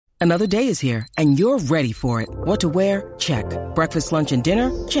Another day is here, and you're ready for it. What to wear? Check. Breakfast, lunch, and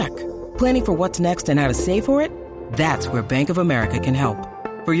dinner? Check. Planning for what's next and how to save for it? That's where Bank of America can help.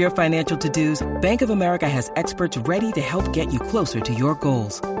 For your financial to-dos, Bank of America has experts ready to help get you closer to your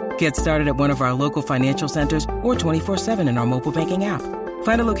goals. Get started at one of our local financial centers or 24/7 in our mobile banking app.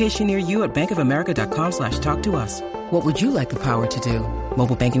 Find a location near you at bankofamerica.com/talktous. What would you like the power to do?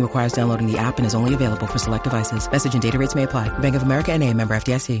 Mobile banking requires downloading the app and is only available for select devices. Message and data rates may apply. Bank of America N.A., member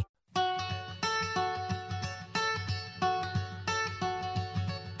FDIC.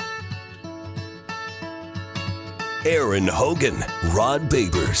 Aaron Hogan, Rod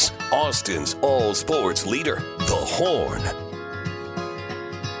Babers, Austin's all sports leader, The Horn.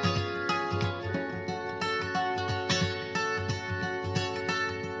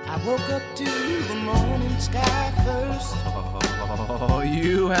 I woke up to the morning sky first. Oh,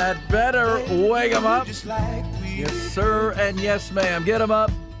 you had better wake them up. Yes, sir, and yes, ma'am. Get them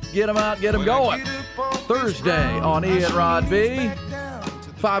up, get them out, get them going. Thursday on E and Rod B.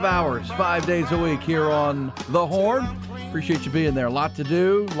 5 hours, 5 days a week here on The Horn. Appreciate you being there. A lot to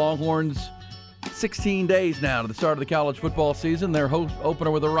do. Longhorns, 16 days now to the start of the college football season. Their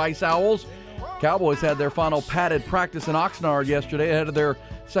opener with the Rice Owls. Cowboys had their final padded practice in Oxnard yesterday ahead of their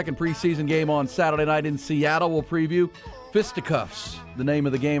second preseason game on Saturday night in Seattle. We'll preview Fisticuffs, the name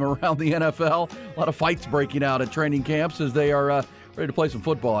of the game around the NFL. A lot of fights breaking out at training camps as they are ready to play some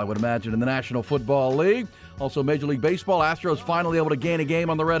football, I would imagine, in the National Football League. Also, Major League Baseball, Astros finally able to gain a game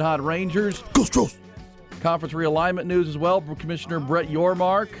on the Red Hot Rangers. Go Astros! Conference realignment news as well. Commissioner Brett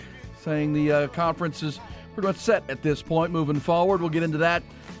Yormark saying the conference is pretty much set at this point moving forward. We'll get into that.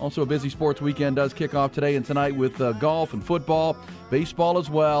 Also, a busy sports weekend does kick off today and tonight with golf and football, baseball as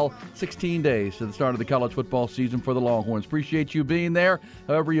well. 16 days to the start of the college football season for the Longhorns. Appreciate you being there.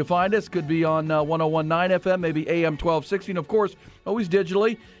 However you find us, could be on 101.9 FM, maybe AM 1260. And, of course, always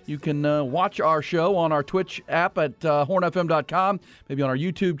digitally. You can watch our show on our Twitch app at hornfm.com, maybe on our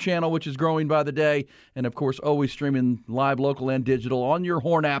YouTube channel, which is growing by the day. And, of course, always streaming live, local, and digital on your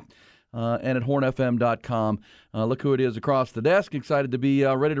Horn app. And at hornfm.com. Look who it is across the desk. Excited to be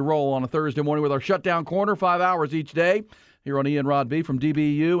ready to roll on a Thursday morning with our shutdown corner, 5 hours each day here on Ian Rod B from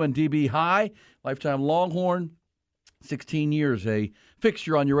DBU and DB High. Lifetime Longhorn, 16 years, a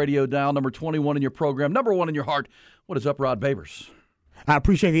fixture on your radio dial, number 21 in your program, number one in your heart. What is up, Rod Babers? I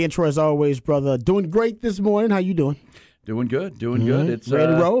appreciate the intro as always, brother. Doing great this morning. How you doing? Doing good, good. It's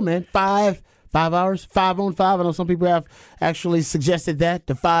ready to roll, man. 5 hours, 5 on 5. I know some people have actually suggested that,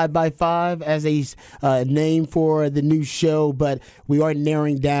 the 5x5 as a name for the new show, but we are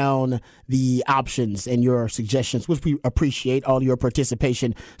narrowing down the options and your suggestions, which we appreciate all your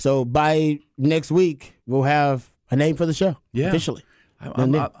participation. So next week, we'll have a name for the show officially.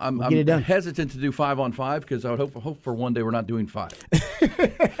 I'm hesitant to do 5 on 5 because I would hope for one day we're not doing 5.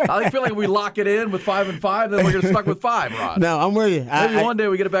 I feel like we lock it in with 5 and 5, then we're going to stuck with 5, Rod. No, I'm with you. Maybe one day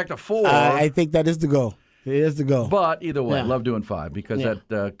we get it back to 4. I think that is the goal. It is the goal. But either way, I love doing 5 because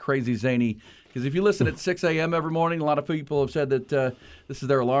that crazy zany. Because if you listen at 6 a.m. every morning, a lot of people have said that this is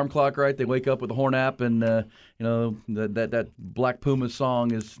their alarm clock, right? They wake up with the Horn app, and that Black Puma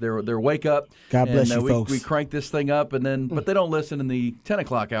song is their wake up. God bless you, folks. We crank this thing up, and then but they don't listen in the 10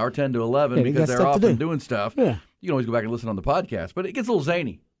 o'clock hour, 10 to 11, because they're often doing stuff. Yeah. You can always go back and listen on the podcast, but it gets a little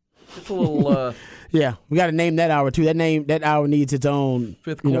zany. It's a little. Yeah, we got to name that hour too. That hour needs its own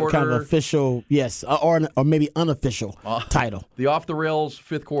fifth quarter, kind of official, or maybe unofficial title. The off the rails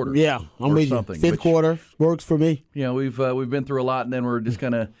fifth quarter. Yeah, I'm with you. Fifth quarter works for me. We've been through a lot, and then we're just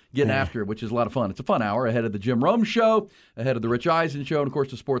kind of getting after it, which is a lot of fun. It's a fun hour ahead of the Jim Rome Show, ahead of the Rich Eisen Show, and of course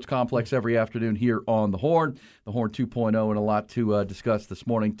the Sports Complex every afternoon here on the Horn 2.0, and a lot to discuss this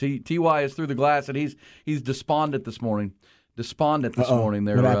morning. Ty is through the glass, and he's despondent this morning. Morning.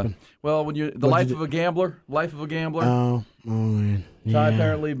 There. What happened? When you life of a gambler. Oh man. Yeah. Ty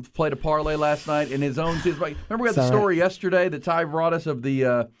apparently played a parlay last night in his own. Remember we had the story yesterday that Ty brought us of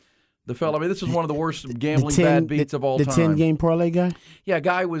the fellow. I mean, this was one of the worst gambling bad beats of all time. The 10-game parlay guy. Yeah, a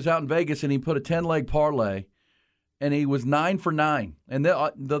guy was out in Vegas and he put a 10-leg parlay. And he was 9 for 9, and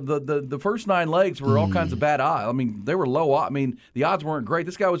the first 9 legs were all kinds of bad odds. I mean, they were low. I mean, the odds weren't great.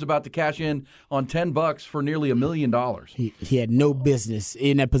 This guy was about to cash in on $10 for nearly $1 million. He had no business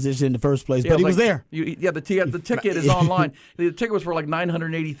in that position in the first place, but he was there. The ticket is online. The ticket was for like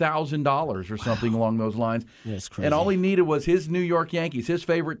 $980,000 or something along those lines. That's crazy. And all he needed was his New York Yankees, his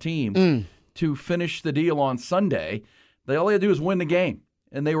favorite team, to finish the deal on Sunday. All they had to do was win the game,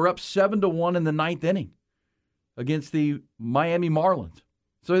 and they were up 7-1 in the 9th inning against the Miami Marlins.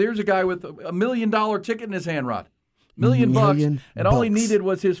 So here's a guy with $1 million ticket in his hand, Rod. $1 million, and all he needed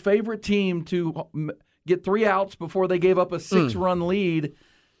was his favorite team to get 3 outs before they gave up a 6-run lead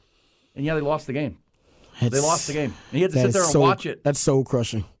And yeah, they lost the game. They lost the game. And he had to sit there and watch it. That's soul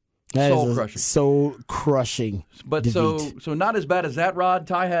crushing. Soul crushing. But defeat. so not as bad as that, Rod.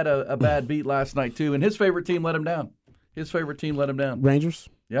 Ty had a bad beat last night too, and his favorite team let him down. Rangers?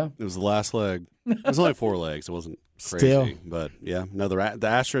 Yeah. It was the last leg. It was only 4 legs. It wasn't crazy. Still. But, yeah. No, the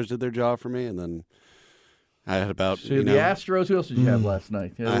Astros did their job for me, and then I had about, the Astros, who else did you have last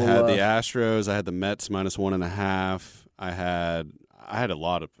night? I had the Astros. I had the Mets -1.5. I had a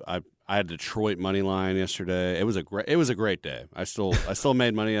lot of I had Detroit money line yesterday. It was a great day. I still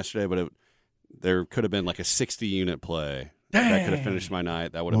made money yesterday, but there could have been like a 60-unit play. Dang. That could have finished my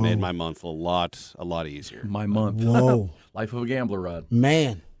night. That would have made my month a lot easier. My month. Whoa. Life of a gambler, Rod.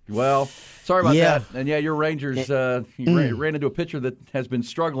 Man. Well, sorry about that. And yeah, your Rangers ran into a pitcher that has been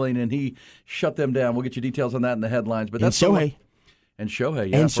struggling, and he shut them down. We'll get you details on that in the headlines. But that's Shohei. And Shohei,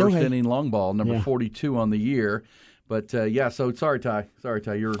 yeah, and first Shohei. inning long ball, number 42 on the year. But yeah, so sorry, Ty. It's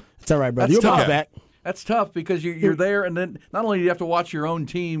all right, brother. You'll bounce back. That's tough because you're there, and then not only do you have to watch your own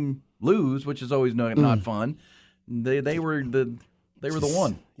team lose, which is always not fun. They were the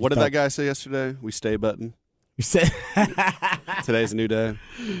one. What did that guy say yesterday? We stay betting. You said today's a new day.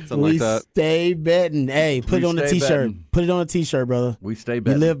 Something like that. Stay betting. Hey, put it on a T-shirt. Betting. Put it on a T-shirt, brother. We stay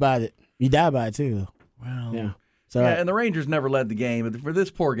betting. You live by it. You die by it too. Well, yeah. Yeah, and the Rangers never led the game. For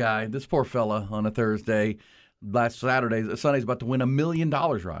this poor guy, this poor fella on a Thursday, Sunday's about to win $1 million,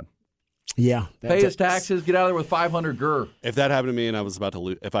 Rod. Yeah. Pay his taxes, get out of there with $500 GER. If that happened to me and I was about to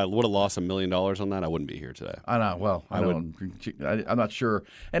lose, if I would have lost $1 million on that, I wouldn't be here today. I know. Well, I'm not sure.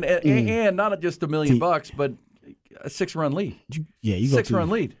 And not just $1 million, but a 6-run lead. You go 6-run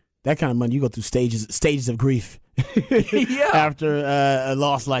lead. That kind of money, you go through stages of grief. Yeah. After a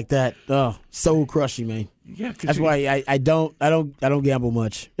loss like that, soul crushing, man. Yeah, that's why I don't gamble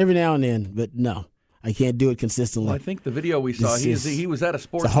much. Every now and then, but no, I can't do it consistently. Well, I think the video we saw, he was at a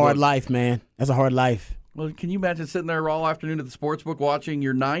sports. It's a hard life, man. That's a hard life. Well, can you imagine sitting there all afternoon at the sports book watching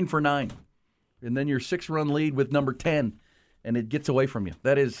your 9 for 9, and then your 6-run lead with number 10, and it gets away from you?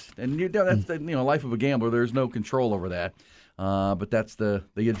 That is, and that's the life of a gambler. There's no control over that. But that's the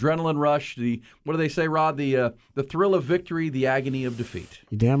adrenaline rush. What do they say, Rod? The thrill of victory, the agony of defeat.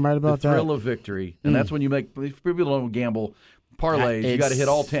 You're damn right about that. The thrill of victory, and that's when you make. If people don't gamble parlays, you got to hit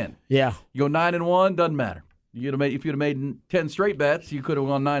all 10. Yeah, you go 9-1, doesn't matter. If you'd have made 10 straight bets, you could have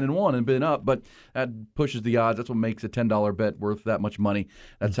gone 9-1 and been up. But that pushes the odds. That's what makes a $10 bet worth that much money.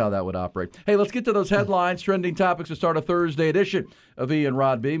 That's how that would operate. Hey, let's get to those headlines, trending topics to start a Thursday edition of E and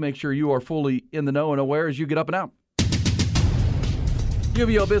Rod B. Make sure you are fully in the know and aware as you get up and out.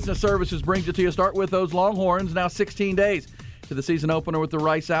 UVO Business Services brings it to you. Start with those Longhorns. Now 16 days to the season opener with the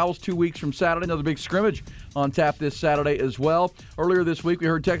Rice Owls. 2 weeks from Saturday. Another big scrimmage on tap this Saturday as well. Earlier this week, we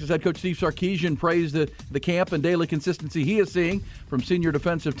heard Texas head coach Steve Sarkisian praise the camp and daily consistency he is seeing from senior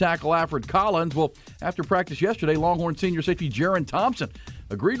defensive tackle Alfred Collins. Well, after practice yesterday, Longhorn senior safety Jaron Thompson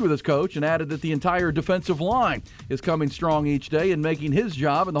agreed with his coach and added that the entire defensive line is coming strong each day and making his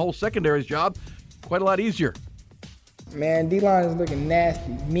job and the whole secondary's job quite a lot easier. Man, D-line is looking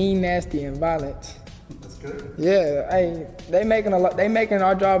nasty, mean, nasty, and violent. That's good. Yeah, they making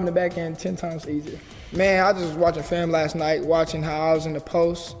our job in the back end 10 times easier. Man, I just was watching film last night, watching how I was in the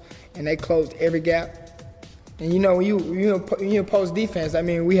post, and they closed every gap. And when you post defense, I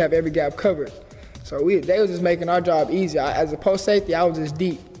mean, we have every gap covered. So they was just making our job easier. As a post safety, I was just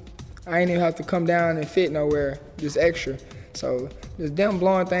deep. I didn't even have to come down and fit nowhere, just extra. So just them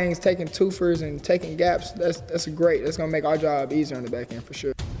blowing things, taking twofers and taking gaps, that's great. That's going to make our job easier on the back end for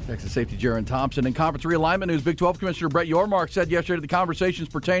sure. Texas safety Jaron Thompson. In conference realignment news, Big 12 Commissioner Brett Yormark said yesterday that the conversations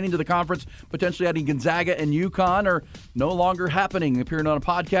pertaining to the conference potentially adding Gonzaga and UConn are no longer happening. Appearing on a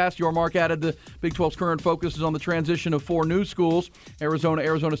podcast, Yormark added the Big 12's current focus is on the transition of 4 new schools, Arizona,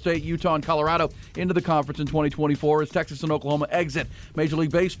 Arizona State, Utah, and Colorado, into the conference in 2024 as Texas and Oklahoma exit. Major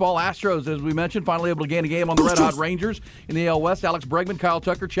League Baseball, Astros, as we mentioned, finally able to gain a game on the Red Hot Rangers. In the AL West, Alex Bregman, Kyle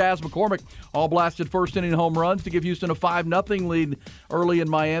Tucker, Chaz McCormick all blasted first-inning home runs to give Houston a 5-0 lead early in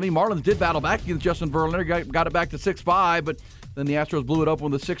Miami. Marlins did battle back against Justin Verlander, got it back to 6-5, but then the Astros blew it up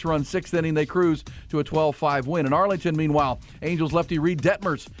with a 6-run 6th inning. They cruised to a 12-5 win. In Arlington, meanwhile, Angels lefty Reed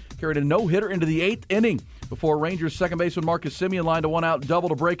Detmers carried a no-hitter into the 8th inning before Rangers second baseman Marcus Semien lined a one-out double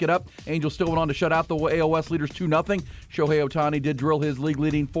to break it up. Angels still went on to shut out the AL West leaders 2-0. Shohei Ohtani did drill his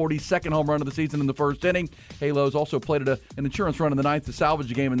league-leading 42nd home run of the season in the first inning. Halos also played an insurance run in the 9th to salvage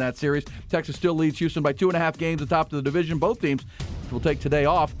the game in that series. Texas still leads Houston by 2.5 games atop of the division. Both teams will take today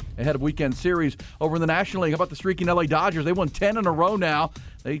off ahead of weekend series over in the National League. How about the streaking LA Dodgers? They won 10 in a row now.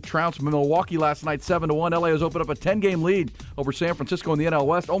 They trounced Milwaukee last night 7-1. LA has opened up a 10-game lead over San Francisco in the NL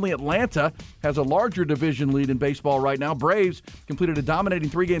West. Only Atlanta has a larger division lead in baseball right now. Braves completed a dominating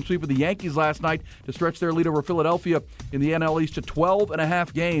 3-game sweep of the Yankees last night to stretch their lead over Philadelphia in the NL East to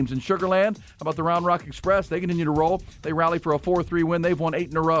 12.5 games. In Sugarland, how about the Round Rock Express? They continue to roll. They rally for a 4-3 win. They've won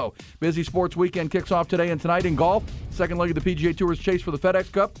 8 in a row. Busy sports weekend kicks off today and tonight in golf. Second leg of the PGA Tour's chase for the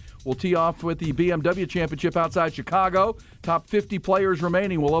FedEx Cup. We'll tee off with the BMW Championship outside Chicago. Top 50 players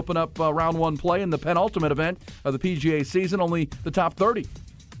remaining will open up round 1 play in the penultimate event of the PGA season. Only the top 30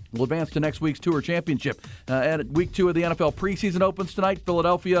 will advance to next week's Tour Championship. And week 2 of the NFL preseason opens tonight.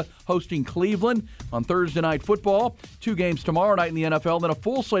 Philadelphia hosting Cleveland on Thursday Night Football. 2 games tomorrow night in the NFL. Then a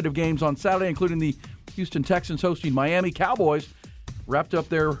full slate of games on Saturday, including the Houston Texans hosting Miami. Cowboys wrapped up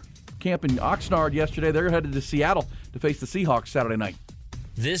their camp in Oxnard yesterday. They're headed to Seattle to face the Seahawks Saturday night.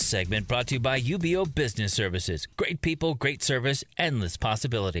 This segment brought to you by UBO Business Services. Great people, great service, endless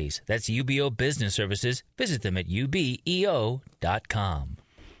possibilities. That's UBO Business Services. Visit them at ubeo.com.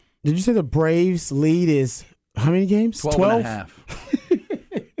 Did you say the Braves lead is how many games? 12 and a half.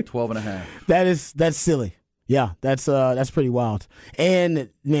 12 and a half. That's silly. Yeah, that's pretty wild. And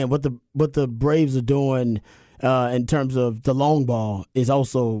man, what the Braves are doing in terms of the long ball is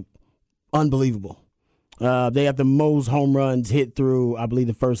also unbelievable. They have the most home runs hit through, I believe,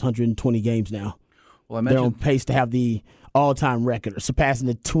 the first 120 games now. Well, they're on pace to have the all-time record, surpassing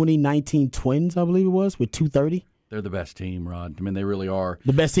the 2019 Twins, I believe it was, with 230. They're the best team, Rod. I mean, they really are.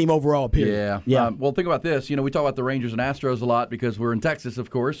 The best team overall, period. Yeah. Well, think about this. You know, we talk about the Rangers and Astros a lot because we're in Texas, of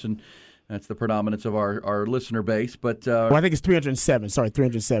course, and that's the predominance of our listener base. But well, I think it's 307. Sorry,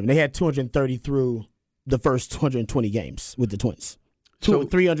 307. They had 230 through the first 220 games with the Twins. So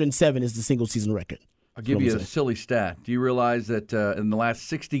 307 is the single-season record. I'll give you a silly stat. Do you realize that in the last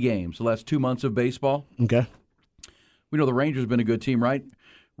 60 games, the last 2 months of baseball, okay, we know the Rangers have been a good team, right?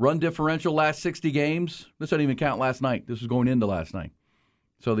 Run differential last 60 games. This doesn't even count last night. This was going into last night.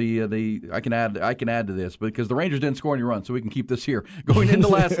 So I can add to this because the Rangers didn't score any runs, so we can keep this here going into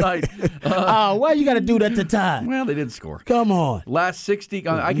last night. Why you got to do that to tie? Well, they did score. Come on. Last 60,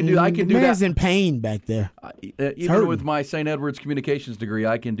 I can do that. Man's in pain back there. Even with my St. Edward's communications degree,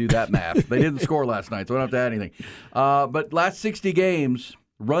 I can do that math. They didn't score last night, so I don't have to add anything. But last 60 games,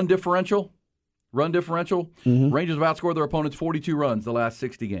 run differential. Mm-hmm. Rangers have outscored their opponents 42 runs the last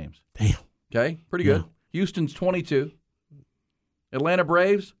 60 games. Damn. Okay, pretty good. Yeah. Houston's 22. Atlanta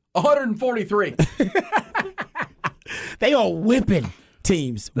Braves, 143. They are whipping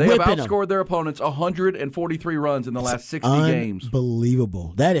teams. They have outscored their opponents 143 runs in the last 60 games.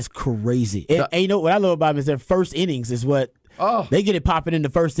 Unbelievable. That is crazy. And you know what I love about them is their first innings is what they get it popping in the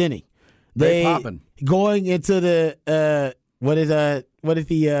first inning. They popping. Going into the what did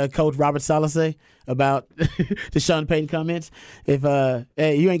the coach Robert Saleh say about the Sean Payton comments? If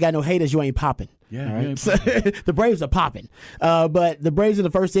hey, you ain't got no haters, you ain't popping. Yeah, right? So, the Braves are popping. But the Braves in the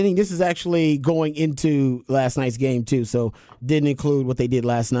first inning, this is actually going into last night's game, too, so didn't include what they did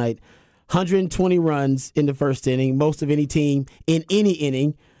last night. 120 runs in the first inning, most of any team in any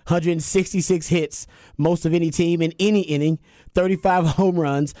inning. 166 hits, most of any team in any inning. 35 home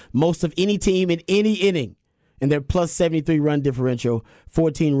runs, most of any team in any inning. And their plus 73 run differential,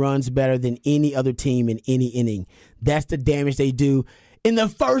 14 runs better than any other team in any inning. That's the damage they do in the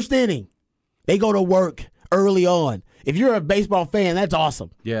first inning. They go to work early on. If you're a baseball fan, that's awesome.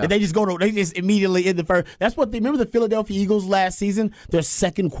 Yeah. And they just immediately in the first. That's what remember the Philadelphia Eagles last season, their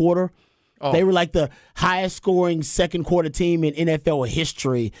second quarter? Oh. They were like the highest scoring second quarter team in NFL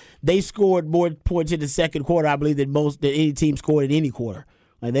history. They scored more points in the second quarter, I believe, than any team scored in any quarter.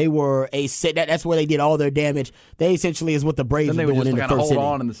 Like they were that's where they did all their damage. They essentially is what the Braves were doing in the first inning. They were just hold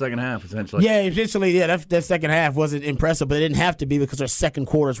on in the second half, essentially. Yeah, essentially, that second half wasn't impressive, but it didn't have to be because their second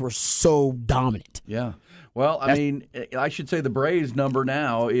quarters were so dominant. Yeah. Well, I mean, I should say the Braves' number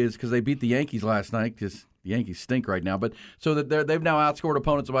now is because they beat the Yankees last night because the Yankees stink right now. But so that they've now outscored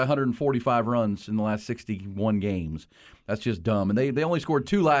opponents by 145 runs in the last 61 games. That's just dumb. And they only scored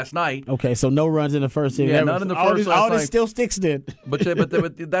 2 last night. Okay, so no runs in the first inning. Yeah, none in the first last all night. this still sticks then. But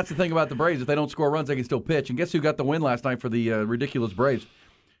that's the thing about the Braves. If they don't score runs, they can still pitch. And guess who got the win last night for the ridiculous Braves?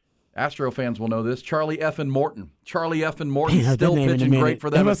 Astro fans will know this. Charlie Effin Morton. Charlie Effin Morton still pitching great for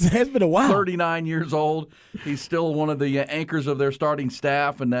them. It's been a while. 39 years old. He's still one of the anchors of their starting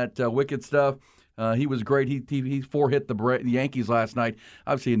staff and that wicked stuff. He was great. He 4-hit the Yankees last night.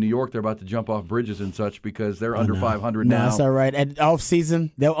 Obviously, in New York, they're about to jump off bridges and such because they're under 500 now. No, that's all right. At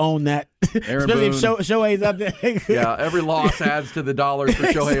off-season, they'll own that. Especially if Shohei's up there. Yeah, every loss adds to the dollars for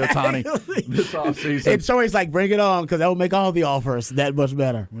Shohei Ohtani this offseason. And Shohei's like, bring it on because that will make all the offers that much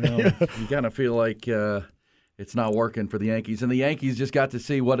better. Well, you kind of feel like it's not working for the Yankees. And the Yankees just got to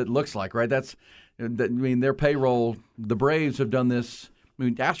see what it looks like, right? Their payroll, the Braves have done this. I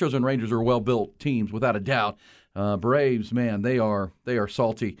mean, Astros and Rangers are well-built teams, without a doubt. Braves, man, they are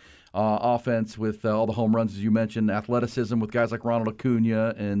salty. Offense with all the home runs, as you mentioned, athleticism with guys like Ronald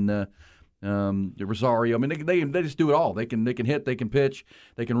Acuna and Rosario. I mean, they just do it all. They can hit, they can pitch,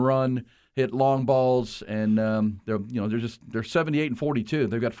 they can run, hit long balls, and they're 78 and 42.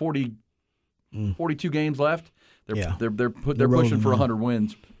 They've got 42 games left. They're pushing for 100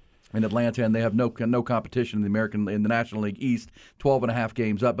 wins in Atlanta, and they have no competition in the National League East. 12.5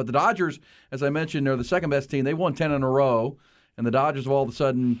 games up. But the Dodgers, as I mentioned, they're the second best team. They won 10 in a row, and the Dodgers have all of a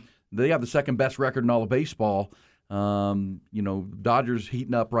sudden they have the second best record in all of baseball. Dodgers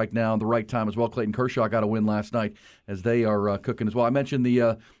heating up right now, the right time as well. Clayton Kershaw got a win last night as they are cooking as well. I mentioned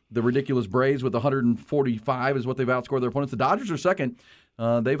the ridiculous Braves with 145 is what they've outscored their opponents. The Dodgers are second.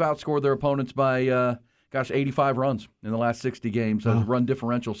 They've outscored their opponents by 85 runs in the last 60 games, run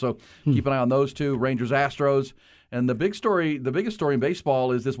differential. So keep an eye on those two. Rangers, Astros. And the biggest story in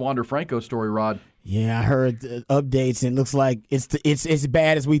baseball is this Wander Franco story, Rod. Yeah, I heard updates, and it looks like it's as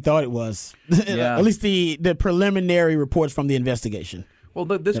bad as we thought it was. Yeah. At least the preliminary reports from the investigation. Well,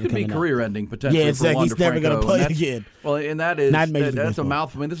 this could be career-ending potentially. Yeah, it's for like Wander he's never Franco, going to play again. Well, and that's a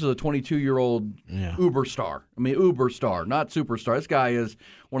mouthful. I mean, this is a 22-year-old uber star. I mean, uber star, not superstar. This guy is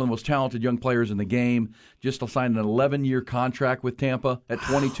one of the most talented young players in the game. Just signed an 11-year contract with Tampa at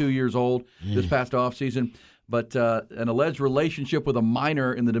 22 years old this past offseason. But an alleged relationship with a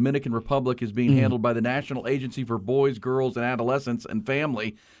minor in the Dominican Republic is being handled by the National Agency for Boys, Girls, and Adolescents and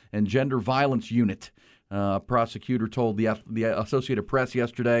Family and Gender Violence Unit. A prosecutor told the Associated Press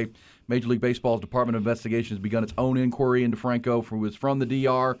yesterday Major League Baseball's Department of Investigation has begun its own inquiry into Franco, who was from the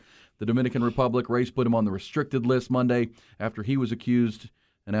DR, the Dominican Republic. Rays put him on the restricted list Monday after he was accused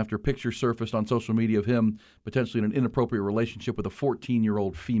and after pictures surfaced on social media of him potentially in an inappropriate relationship with a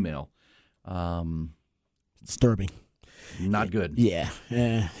 14-year-old female. Disturbing. Not good. Yeah.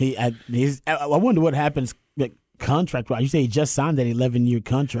 I wonder what happens contract-wise. You say he just signed that 11-year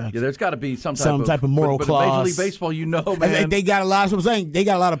contract. Yeah, there's got to be some type of moral clause. Major League Baseball, man. They got a lot. I'm saying they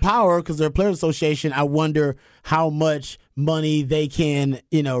got a lot of power because they're a players' association. I wonder how much money they can,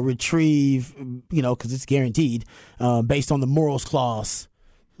 retrieve, because it's guaranteed based on the morals clause,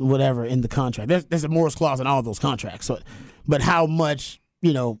 whatever in the contract. There's a morals clause in all those contracts. So, but how much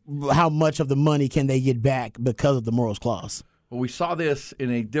of the money can they get back because of the morals clause? Well, we saw this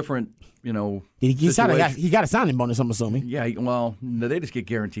in a different, he got a signing bonus, I'm assuming. Yeah, well, no, they just get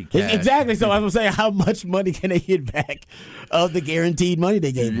guaranteed cash. Exactly. So I was saying, how much money can they get back of the guaranteed money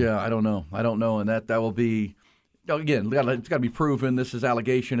they gave them? Yeah, I don't know, and that will be, again, it's got to be proven. This is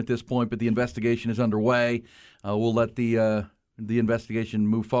allegation at this point, but the investigation is underway. We'll let the investigation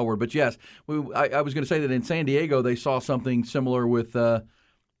move forward. But yes, I was going to say that in San Diego they saw something similar with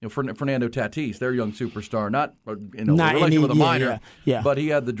Fernando Tatis, their young superstar, not in a relation with a minor, but he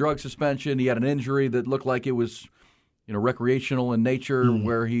had the drug suspension. He had an injury that looked like it was recreational in nature,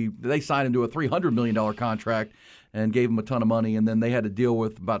 where they signed him to a $300 million contract and gave him a ton of money, and then they had to deal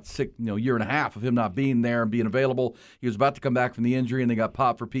with about year and a half of him not being there and being available. He was about to come back from the injury, and they got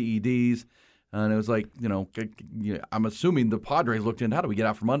popped for PEDs. And it was like, I'm assuming the Padres looked into how do we get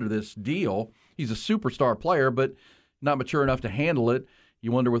out from under this deal. He's a superstar player, but not mature enough to handle it.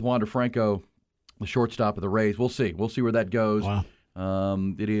 You wonder with Wander Franco, the shortstop of the Rays. We'll see. We'll see where that goes. Wow.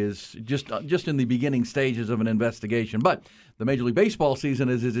 It is just in the beginning stages of an investigation. But the Major League Baseball season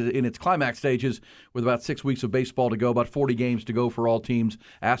is in its climax stages with about 6 weeks of baseball to go, about 40 games to go for all teams.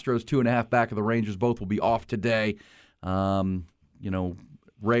 Astros 2.5 back of the Rangers. Both will be off today.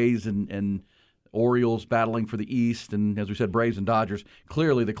 Rays and Orioles battling for the East, and as we said, Braves and Dodgers,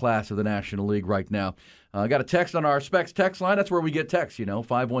 clearly the class of the National League right now. Got a text on our Specs text line. That's where we get texts,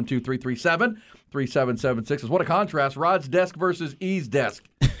 512-337-3776. What a contrast, Rod's desk versus E's desk,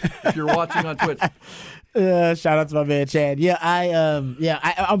 if you're watching on Twitch. Shout out to my man, Chad. Yeah,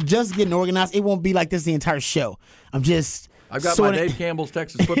 I'm just getting organized. It won't be like this the entire show. I've got my Dave Campbell's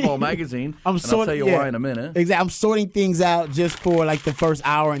Texas Football Magazine, I'll tell you why in a minute. Exactly. I'm sorting things out just for like the first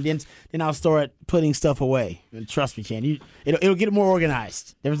hour, and then I'll start putting stuff away. And trust me, Chan, it'll get more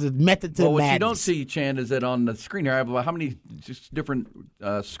organized. There's a method to madness. What you don't see, Chan, is that on the screen here, I have about how many just different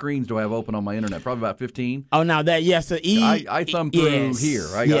screens do I have open on my internet? Probably about 15. Oh, now that, yes. So I thumb through here.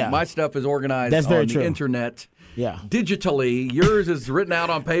 My stuff is organized on the internet. Yeah. Digitally. Yours is written out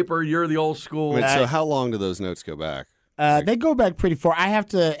on paper. You're the old school. Wait, so how long do those notes go back? They go back pretty far. I have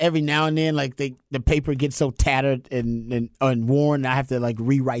to every now and then, like the paper gets so tattered and worn, I have to like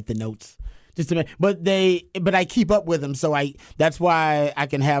rewrite the notes just to make. But I keep up with them, so that's why I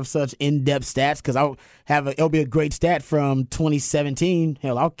can have such in-depth stats because it'll be a great stat from 2017.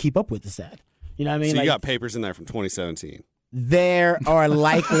 Hell, I'll keep up with the stat. You know what I mean? So you got papers in there from 2017. There are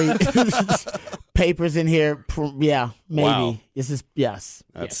likely papers in here. Yeah, maybe. Wow. This is yes.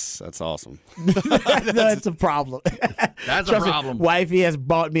 That's awesome. That's a problem. That's a problem. Wifey has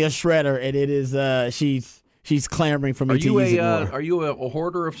bought me a shredder, and it is she's clamoring for me to use it more. Are you a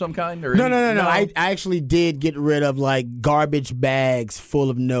hoarder of some kind? Or No. I actually did get rid of like garbage bags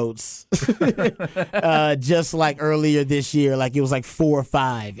full of notes, just like earlier this year. Like it was like 4 or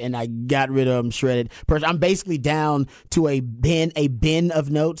 5, and I got rid of them shredded. I'm basically down to a bin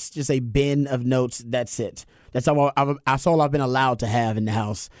of notes, just a bin of notes. That's it. That's all I've been allowed to have in the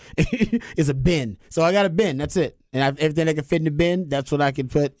house is a bin. So I got a bin. That's it. And everything that can fit in the bin, that's what I can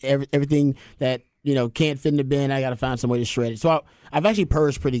put. Everything that can't fit in the bin, I got to find some way to shred it. So I've actually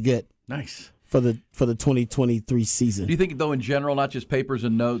purged pretty good. Nice. For the 2023 season. Do you think, though, in general, not just papers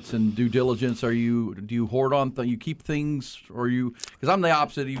and notes and due diligence, do you hoard on? You keep things, or you? Because I'm the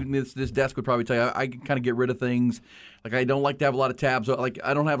opposite. This desk would probably tell you I kind of get rid of things. Like I don't like to have a lot of tabs. Like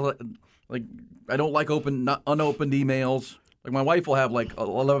I don't have I don't like unopened emails. Like my wife will have like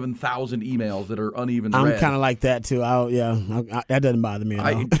 11,000 emails that are uneven read. I'm kind of like that too. That doesn't bother me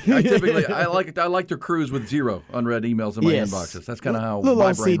at all. I typically I like to cruise with 0 unread emails in my inboxes. That's kind of how little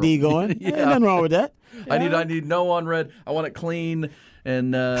my brain OCD going. Yeah. Ain't nothing wrong with that. I need no unread. I want it clean.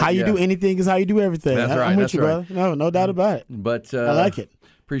 And how you do anything is how you do everything. That's right. I'm with you, brother. No doubt about it. But I like it.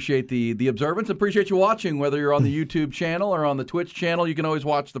 Appreciate the observance. Appreciate you watching, whether you're on the YouTube channel or on the Twitch channel. You can always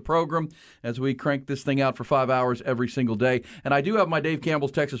watch the program as we crank this thing out for 5 hours every single day. And I do have my Dave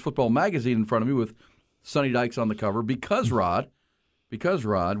Campbell's Texas Football Magazine in front of me with Sonny Dykes on the cover because, Rod,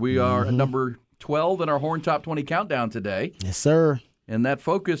 we are at number 12 in our Horn Top 20 countdown today. Yes, sir. And that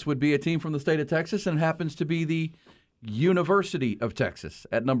focus would be a team from the state of Texas, and happens to be the University of Texas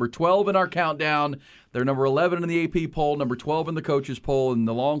at number 12 in our countdown. They're number 11 in the AP poll, number 12 in the coaches poll, and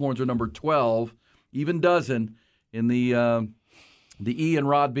the Longhorns are number 12, even dozen, in the E and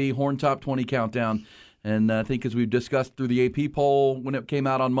Rod B Horn Top 20 countdown. And I think as we've discussed through the AP poll when it came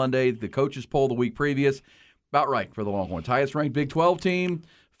out on Monday, the coaches poll the week previous, about right for the Longhorns. Highest ranked Big 12 team,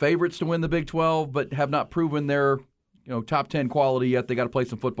 favorites to win the Big 12, but have not proven their top 10 quality yet. They got to play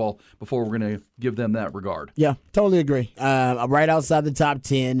some football before we're going to give them that regard. Yeah, totally agree. Right outside the top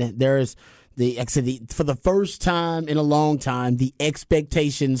 10, there's for the first time in a long time, the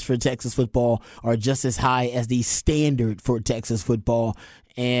expectations for Texas football are just as high as the standard for Texas football.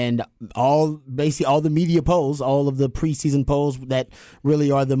 And basically all the media polls, all of the preseason polls that really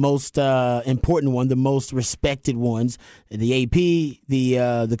are the most important one, the most respected ones, the AP,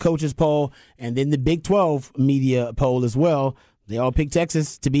 the coaches poll, and then the Big 12 media poll as well, they all pick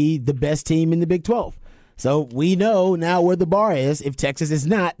Texas to be the best team in the Big 12. So we know now where the bar is. If Texas is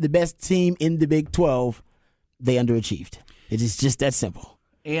not the best team in the Big 12, they underachieved. It is just that simple.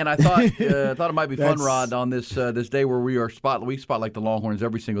 And I thought it might be fun, Rod, on this day where we spotlight the Longhorns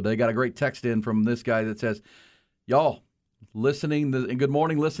every single day. Got a great text in from this guy that says, "Y'all listening and good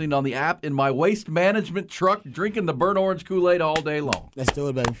morning, listening on the app in my waste management truck, drinking the burnt orange Kool-Aid all day long." Let's do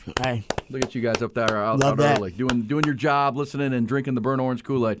it, baby. Hey. Look at you guys up there out that. early, doing your job, listening and drinking the burnt orange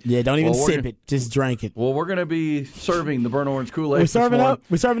Kool-Aid. Yeah, don't even sip it, just drink it. Well, we're going to be serving the burnt orange Kool-Aid. We're serving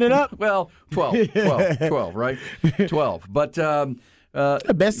it up. Well, 12, right? 12, but.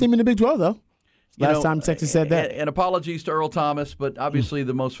 The best team in the Big 12, though. Last time Texas said that. And apologies to Earl Thomas, but obviously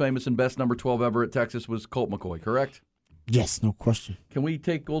the most famous and best number 12 ever at Texas was Colt McCoy, correct? Yes, no question.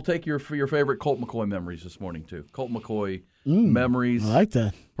 We'll take your favorite Colt McCoy memories this morning too. Colt McCoy memories. I like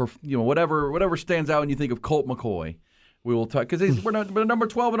that. Whatever stands out when you think of Colt McCoy, we will talk because we're number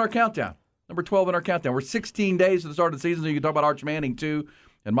 12 in our countdown. Number 12 in our countdown. We're 16 days to the start of the season, so you can talk about Arch Manning too,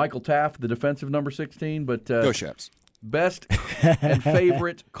 and Michael Taft, the defensive number 16. But go Chaps. Best and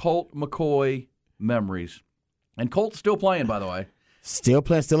favorite Colt McCoy memories. And Colt's still playing, by the way. Still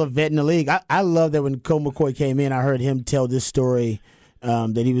playing, still a vet in the league. I love that when Colt McCoy came in, I heard him tell this story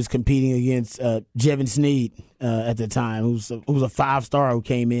that he was competing against Jevin Sneed at the time, who was a 5-star who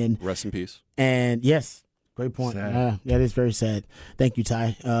came in. Rest in peace. And, yes, great point. That is very sad. Thank you,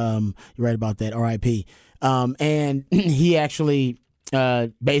 Ty. You're right about that. R.I.P. And he actually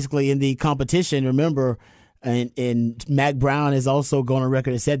basically in the competition, remember, and Mack Brown is also going on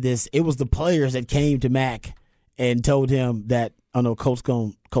record and said this. It was the players that came to Mack and told him that, "Oh no, Colt's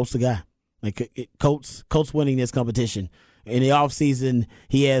the guy. Like Colt's winning this competition." In the offseason,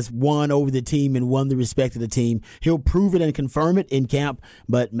 he has won over the team and won the respect of the team. He'll prove it and confirm it in camp.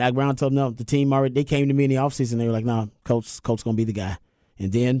 But Mack Brown told him, no, the team already, they came to me in the offseason. They were like, "No, Colt's going to be the guy."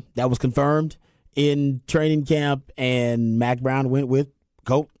 And then that was confirmed in training camp, and Mack Brown went with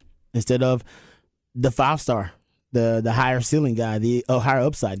Colt instead of the 5-star, the higher ceiling guy, the higher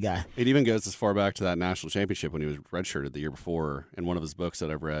upside guy. It even goes as far back to that national championship when he was redshirted the year before. In one of his books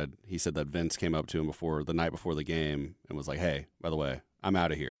that I've read, he said that Vince came up to him the night before the game and was like, "Hey, by the way, I'm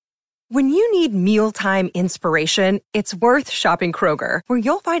out of here." When you need mealtime inspiration, it's worth shopping Kroger, where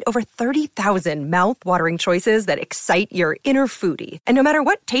you'll find over 30,000 mouth-watering choices that excite your inner foodie. And no matter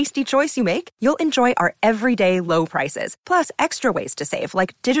what tasty choice you make, you'll enjoy our everyday low prices, plus extra ways to save,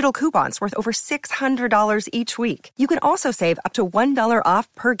 like digital coupons worth over $600 each week. You can also save up to $1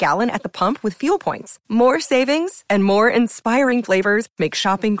 off per gallon at the pump with fuel points. More savings and more inspiring flavors make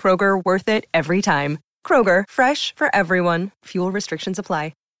shopping Kroger worth it every time. Kroger, fresh for everyone. Fuel restrictions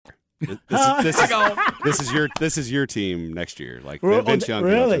apply. This is your team next year. Like Vince Young.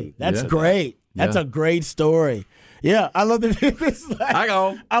 Really? That's great. That's a great story. Yeah, I love this.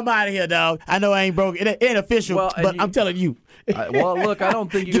 I'm out of here, dog. I know I ain't broke. It ain't official, but I'm telling you. Look, I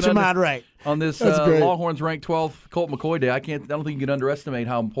don't think you get your mind right on this. Longhorns ranked 12th Colt McCoy Day. I don't think you can underestimate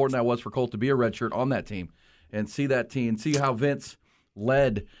how important that was for Colt to be a redshirt on that team and see that team, see how Vince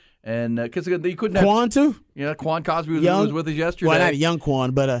led. And because you couldn't have Quan too. Yeah, Quan Cosby was with us yesterday. Well, not a young Quan,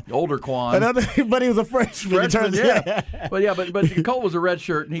 but older Quan. But he was a freshman. But Colt was a red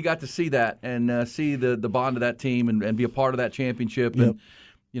shirt, and he got to see that and see the bond of that team and be a part of that championship. Yep.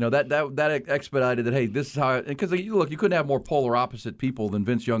 And that expedited that. Hey, this is how. Because you couldn't have more polar opposite people than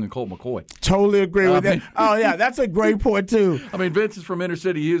Vince Young and Colt McCoy. Totally agree with that. Oh yeah, that's a great point too. I mean, Vince is from inner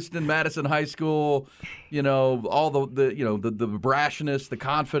city Houston, Madison High School. All the brashness, the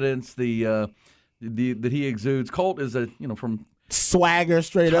confidence, the that he exudes. Colt is from swagger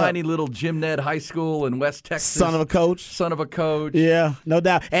straight up. Tiny little Jim Ned High School in West Texas. Son of a coach. Yeah, no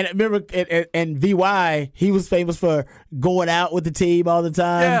doubt. And remember, and VY, he was famous for going out with the team all the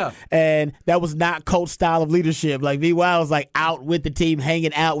time. Yeah. And that was not Colt's style of leadership. Like, VY was like out with the team,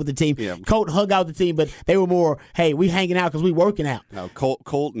 hanging out with the team. Yeah. Colt hung out with the team, but they were more, hey, we hanging out because we working out. No,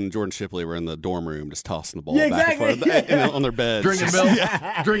 Colt and Jordan Shipley were in the dorm room just tossing the ball back and forth on their beds. Drinking milk.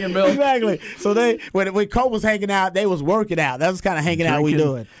 Drinking milk. Exactly. So when Colt was hanging out, they was working out. That was kind of hanging out we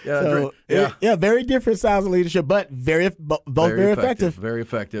doing. Very different styles of leadership, but both very effective. Very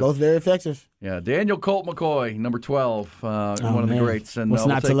effective. Both very effective. Yeah, Daniel Colt McCoy, number 12, one of the greats. And what's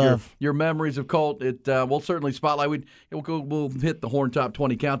not to love? Your memories of Colt. We'll certainly spotlight. We'll hit the Horn Top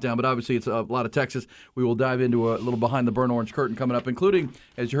 20 countdown, but obviously it's a lot of Texas. We will dive into a little behind the burnt orange curtain coming up, including,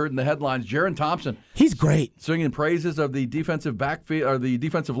 as you heard in the headlines, Jaron Thompson. He's great. Singing praises of the defensive backfield or the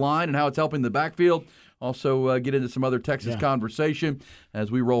defensive line and how it's helping the backfield. Also get into some other Texas conversation as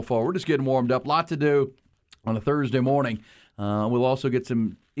we roll forward. We're just getting warmed up. Lot to do on a Thursday morning. We'll also get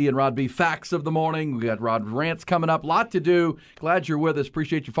some Ian Rod B facts of the morning. We got Rod Rants coming up. Lot to do. Glad you're with us.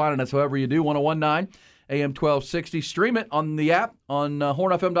 Appreciate you finding us however you do. 1019 AM 1260. Stream it on the app on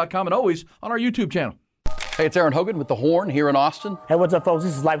hornfm.com and always on our YouTube channel. Hey, it's Aaron Hogan with The Horn here in Austin. Hey, what's up, folks?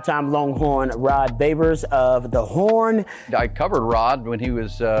 This is lifetime Longhorn Rod Babers of The Horn. I covered Rod when he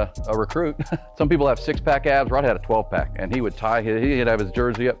was a recruit. Some people have six-pack abs. Rod had a 12-pack, and he would he'd have his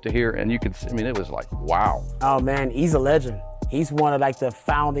jersey up to here, and you could, it was like, wow. Oh, man, he's a legend. He's one of the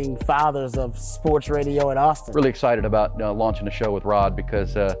founding fathers of sports radio in Austin. Really excited about launching a show with Rod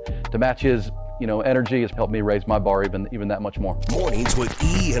because to match his energy has helped me raise my bar even that much more. Mornings with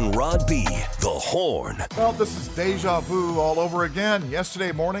E and Rod B, The Horn. Well, this is deja vu all over again.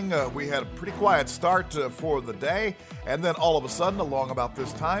 Yesterday morning, we had a pretty quiet start for the day, and then all of a sudden, along about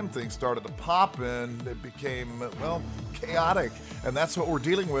this time, things started to pop, and it became, chaotic. And that's what we're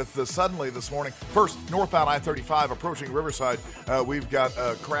dealing with suddenly this morning. First, northbound I-35 approaching Riverside. We've got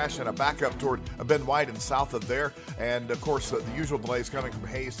a crash and a backup toward Ben White and south of there. And, of course, the usual delays coming from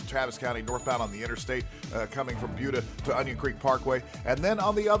Hayes to Travis County, northbound on the interstate, coming from Buda to Onion Creek Parkway. And then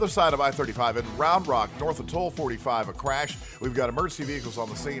on the other side of I-35 in Round Rock, north of Toll 45, a crash. We've got emergency vehicles on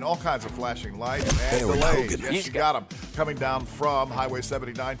the scene, all kinds of flashing lights and delays. Yes, you got them. Coming down from Highway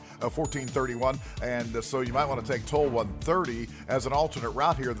 79, 1431. And so you might want to take Toll 130 as an alternate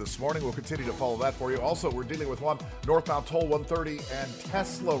route here this morning. We'll continue to follow that for you. Also, we're dealing with one northbound Toll 130 and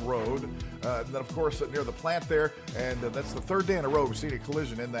Tesla Road. And then, of course, near the plant there. And that's the third day in a row we've seen a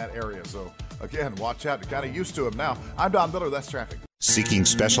collision in that area. So, again, watch out. You're kind of used to them now. I'm Don Miller. That's traffic. Seeking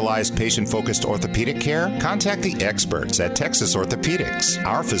specialized patient-focused orthopedic care? Contact the experts at Texas Orthopedics.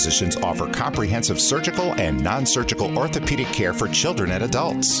 Our physicians offer comprehensive surgical and non-surgical orthopedic care for children and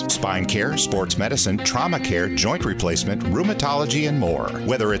adults. Spine care, sports medicine, trauma care, joint replacement, rheumatology, and more.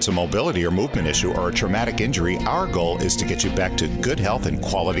 Whether it's a mobility or movement issue or a traumatic injury, our goal is to get you back to good health and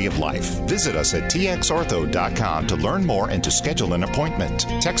quality of life. Visit us at txortho.com to learn more and to schedule an appointment.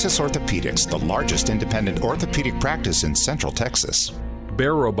 Texas Orthopedics, the largest independent orthopedic practice in Central Texas.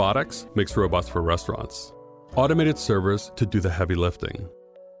 Bear Robotics makes robots for restaurants. Automated servers to do the heavy lifting.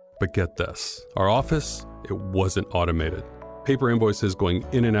 But get this, our office, it wasn't automated. Paper invoices going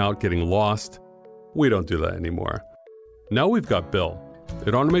in and out, getting lost. We don't do that anymore. Now we've got Bill.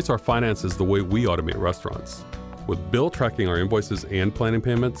 It automates our finances the way we automate restaurants. With Bill tracking our invoices and planning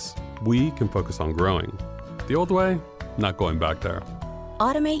payments, we can focus on growing. The old way, not going back there.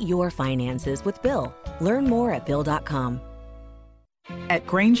 Automate your finances with Bill. Learn more at Bill.com. At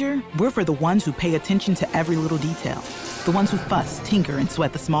Grainger, we're for the ones who pay attention to every little detail. The ones who fuss, tinker, and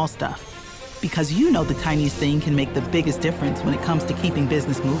sweat the small stuff. Because you know the tiniest thing can make the biggest difference when it comes to keeping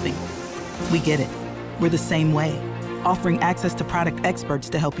business moving. We get it. We're the same way. Offering access to product experts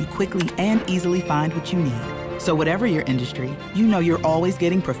to help you quickly and easily find what you need. So whatever your industry, you know you're always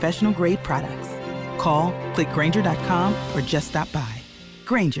getting professional-grade products. Call, click Grainger.com, or just stop by.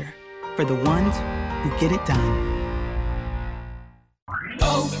 Grainger, for the ones who get it done.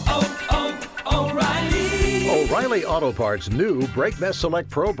 O'Reilly Auto Parts' new Brake Best Select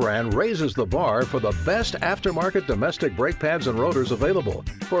Pro brand raises the bar for the best aftermarket domestic brake pads and rotors available.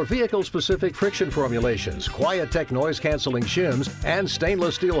 For vehicle-specific friction formulations, QuietTech noise-canceling shims, and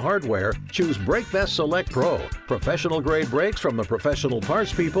stainless steel hardware, choose Brake Best Select Pro. Professional-grade brakes from the professional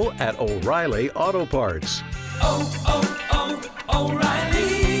parts people at O'Reilly Auto Parts.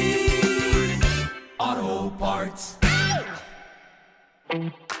 O'Reilly Auto Parts.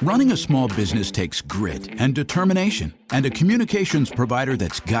 Running a small business takes grit and determination and a communications provider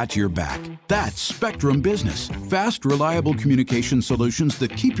that's got your back. That's Spectrum Business. Fast, reliable communication solutions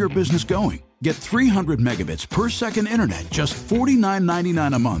that keep your business going. Get 300 megabits per second internet, just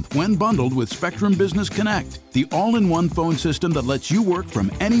 $49.99 a month when bundled with Spectrum Business Connect, the all-in-one phone system that lets you work from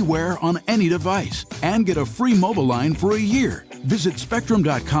anywhere on any device. And get a free mobile line for a year. Visit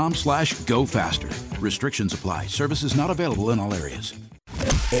spectrum.com/go faster. Restrictions apply. Services not available in all areas.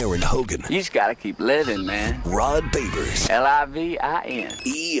 Aaron Hogan. You just gotta keep living, man. Rod Babers. Livin.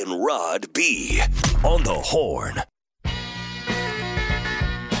 E and Rod B. On the Horn.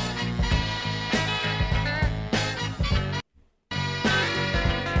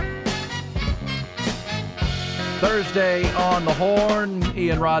 Thursday on the Horn,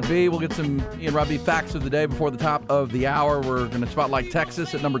 Ian Rod B. We'll get some Ian Rod B facts of the day before the top of the hour. We're going to spotlight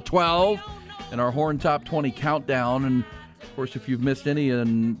Texas at number 12 in our Horn Top 20 countdown. And, of course, if you've missed any,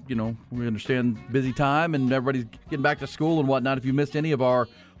 and, you know, we understand busy time and everybody's getting back to school and whatnot. If you missed any of our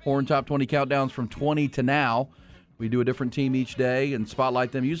Horn Top 20 countdowns from 20 to now, we do a different team each day and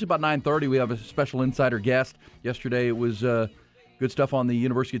spotlight them. Usually about 9:30, we have a special insider guest. Yesterday it was good stuff on the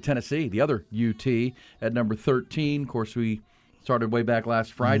University of Tennessee, the other UT, at number 13. Of course, we started way back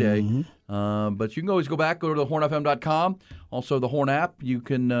last Friday. Mm-hmm. But you can always go back, go to thehornfm.com. Also, the Horn app. You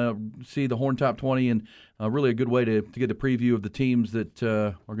can see the Horn Top 20, and really a good way to get a preview of the teams that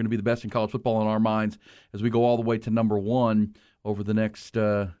are going to be the best in college football in our minds as we go all the way to number 1 over the next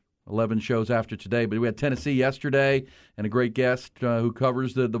 11 shows after today. But we had Tennessee yesterday, and a great guest who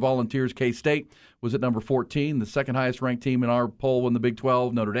covers the Volunteers. K-State was at number 14, the second highest ranked team in our poll in the Big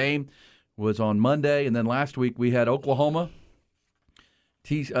 12. Notre Dame was on Monday. And then last week we had Oklahoma,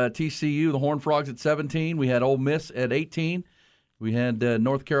 TCU, the Horned Frogs at 17. We had Ole Miss at 18. We had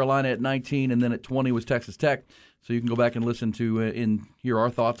North Carolina at 19, and then at 20 was Texas Tech. So you can go back and listen to and hear our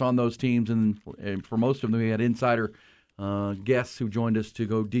thoughts on those teams. And for most of them, we had insider guests who joined us to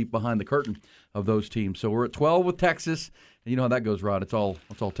go deep behind the curtain of those teams. So we're at 12 with Texas. And you know how that goes, Rod. It's all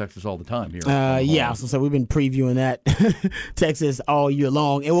Texas all the time here. Yeah, so we've been previewing that Texas all year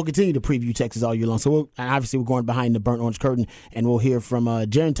long, and we'll continue to preview Texas all year long. So obviously we're going behind the burnt orange curtain, and we'll hear from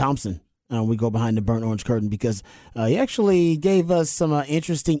Jaron Thompson. We go behind the burnt orange curtain because he actually gave us some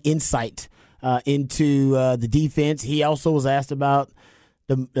interesting insight into the defense. He also was asked about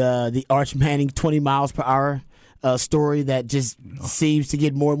the Arch Manning 20 miles per hour story that just seems to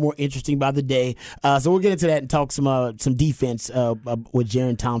get more and more interesting by the day. So we'll get into that and talk some defense with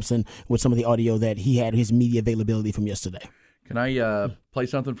Jaron Thompson with some of the audio that he had, his media availability from yesterday. Can I play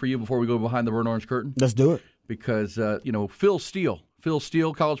something for you before we go behind the burnt orange curtain? Let's do it. Because, Phil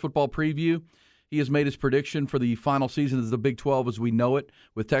Steele, college football preview, he has made his prediction for the final season of the Big 12 as we know it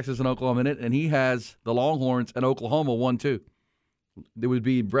with Texas and Oklahoma in it, and he has the Longhorns and Oklahoma 1-2. It would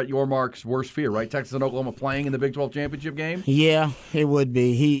be Brett Yormark's worst fear, right? Texas and Oklahoma playing in the Big 12 championship game. Yeah, it would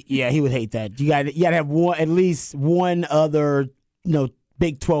be. He would hate that. You got to have at least one other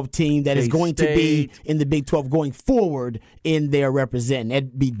Big 12 team that is going to be in the Big 12 going forward in their representing.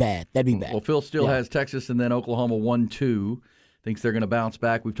 That'd be bad. Well, Phil still has Texas and then Oklahoma 1-2. Thinks they're going to bounce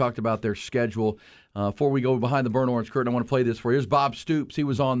back. We've talked about their schedule. Before we go behind the burnt orange curtain, I want to play this for you. Here's Bob Stoops. He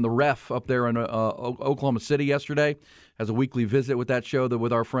was on the Ref up there in Oklahoma City yesterday. Has a weekly visit with that show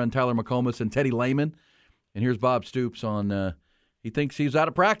with our friend Tyler McComas and Teddy Lehman. And here's Bob Stoops on. He thinks he's out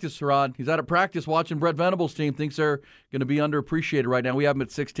of practice, Rod. He's out of practice watching Brett Venables' team. Thinks they're going to be underappreciated right now. We have them at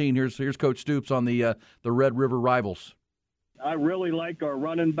 16. Here's Coach Stoops on the Red River Rivals. I really like our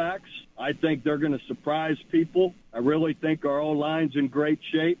running backs. I think they're going to surprise people. I really think our O-line's in great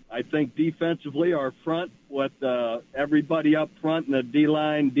shape. I think defensively, our front with everybody up front and the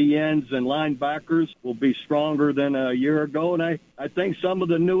D-line, D-ends, and linebackers will be stronger than a year ago. And I think some of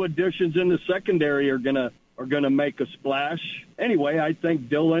the new additions in the secondary are going to make a splash. Anyway, I think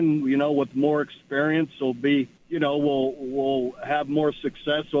Dylan, with more experience will be, will have more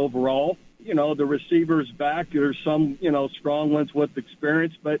success overall. The receivers back, there's some, strong ones with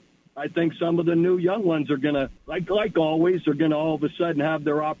experience, but I think some of the new young ones are going to, like always, they're going to all of a sudden have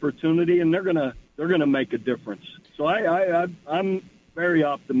their opportunity and they're going to make a difference. So I'm very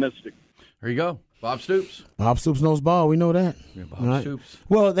optimistic. There you go. Bob Stoops. Bob Stoops knows ball. We know that. Yeah, Bob Stoops.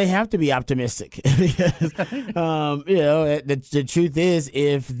 Well, they have to be optimistic because, the truth is,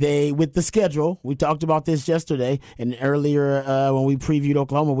 if they, with the schedule, we talked about this yesterday and earlier when we previewed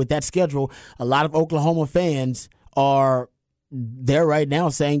Oklahoma, with that schedule, a lot of Oklahoma fans are there right now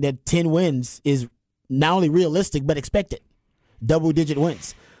saying that 10 wins is not only realistic but expected. Double-digit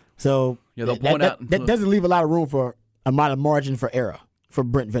wins. So they'll point out that doesn't leave a lot of room for amount of margin for error for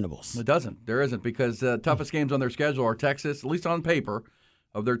Brent Venables. It doesn't. There isn't, because toughest games on their schedule are Texas, at least on paper,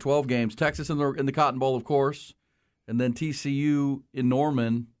 of their 12 games. Texas in the Cotton Bowl, of course, and then TCU in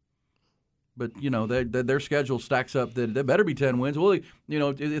Norman. But, their schedule stacks up that they better be 10 wins. Well,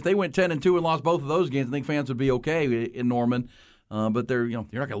 if they went 10-2 and lost both of those games, I think fans would be okay in Norman. But you're not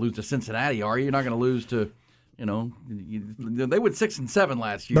going to lose to Cincinnati, are you? You're not going to lose to they went 6-7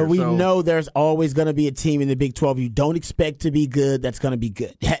 last year. But we know there's always going to be a team in the Big 12 you don't expect to be good that's going to be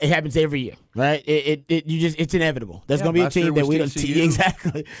good. It happens every year, right? It's inevitable. There's going to be a team that we don't see.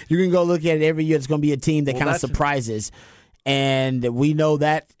 Exactly. You can go look at it every year. It's going to be a team that kind of surprises. And we know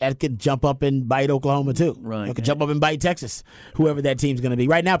that could jump up and bite Oklahoma too. Right. It could jump up and bite Texas, whoever that team's going to be.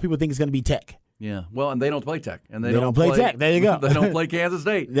 Right now, people think it's going to be Tech. Yeah, well, and they don't play Tech, and they don't play Tech. There you go. They don't play Kansas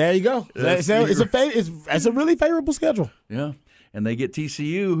State. There you go. It's a really favorable schedule. Yeah, and they get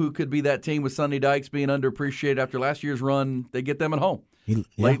TCU, who could be that team with Sonny Dykes being underappreciated after last year's run. They get them at home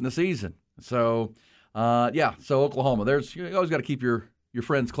late in the season. So, so Oklahoma. You always got to keep your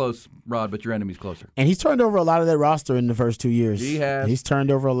friends close, Rod, but your enemies closer. And he's turned over a lot of that roster in the first 2 years. He has. He's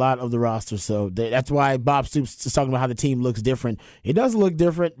turned over a lot of the roster, so that's why Bob Stoops is talking about how the team looks different. It does look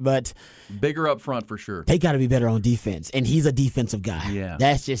different, but bigger up front for sure. They got to be better on defense, and he's a defensive guy. Yeah,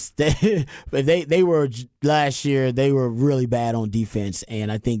 that's just. But they were last year. They were really bad on defense, and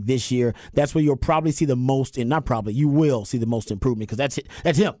I think this year that's where you'll probably see the most. And not probably, you will see the most improvement because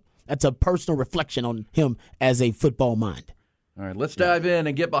that's him. That's a personal reflection on him as a football mind. All right, let's dive in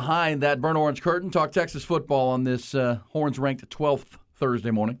and get behind that burnt orange curtain. Talk Texas football on this Horns ranked 12th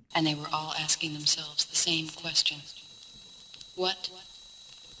Thursday morning. And they were all asking themselves the same question. What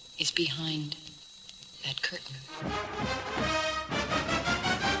is behind that curtain?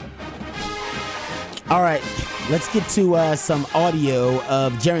 All right, let's get to some audio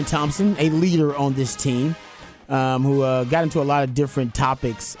of Jerrin Thompson, a leader on this team. Who got into a lot of different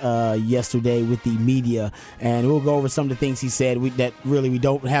topics yesterday with the media, and we'll go over some of the things he said that really we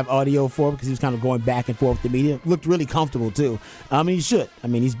don't have audio for because he was kind of going back and forth with the media. Looked really comfortable too. He should.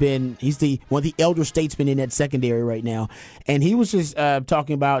 He's one of the elder statesmen in that secondary right now, and he was just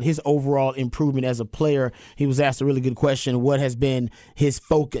talking about his overall improvement as a player. He was asked a really good question: what has been his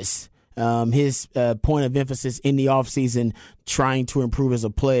focus? His point of emphasis in the offseason, trying to improve as a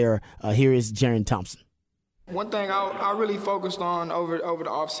player. Here is Jerrin Thompson. One thing I really focused on over the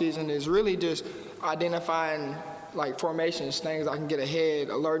offseason is really just identifying formations, things I can get ahead,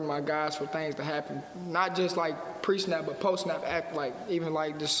 alerting my guys for things to happen. Not just pre-snap, but post-snap, even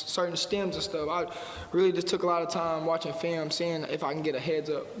just certain stems and stuff. I really just took a lot of time watching film, seeing if I can get a heads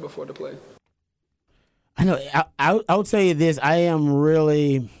up before the play. I know. I would say this. I am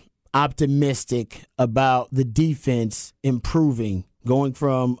really optimistic about the defense improving, going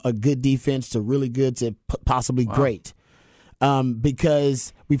from a good defense to really good to possibly great.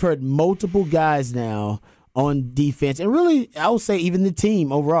 Because we've heard multiple guys now on defense. And really, I would say even the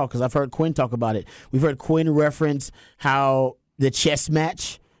team overall, because I've heard Quinn talk about it. We've heard Quinn reference how the chess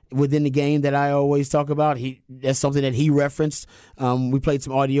match within the game that I always talk about, that's something that he referenced. We played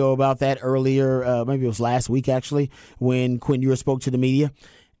some audio about that earlier, maybe it was last week actually, when Quinn Ewers spoke to the media.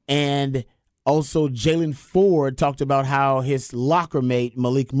 And also Jaylan Ford talked about how his locker mate,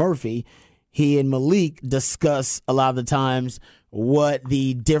 Malik Murphy, he and Malik discuss a lot of the times what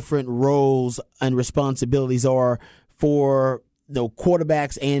the different roles and responsibilities are for the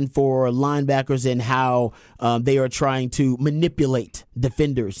quarterbacks and for linebackers, and how they are trying to manipulate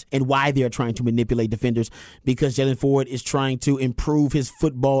defenders and why they are trying to manipulate defenders, because Jaylan Ford is trying to improve his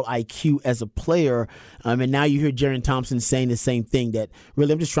football IQ as a player. And now you hear Jerrin Thompson saying the same thing, that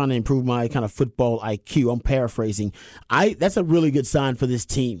really I'm just trying to improve my kind of football IQ. I'm paraphrasing. That's a really good sign for this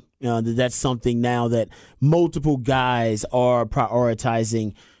team. That's something now that multiple guys are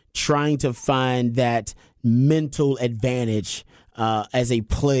prioritizing, trying to find that mental advantage as a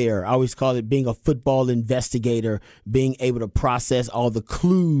player. I always call it being a football investigator, being able to process all the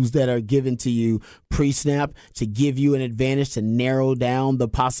clues that are given to you pre-snap to give you an advantage, to narrow down the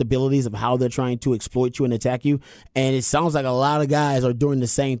possibilities of how they're trying to exploit you and attack you. And it sounds like a lot of guys are doing the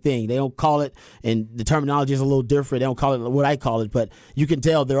same thing. They don't call it, and the terminology is a little different. They don't call it what I call it, but you can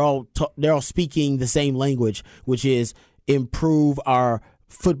tell they're all speaking the same language, which is improve our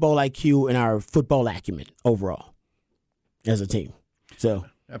football IQ and our football acumen overall as a team. So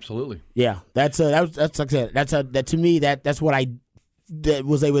absolutely, yeah, that's like I said, that to me that's what I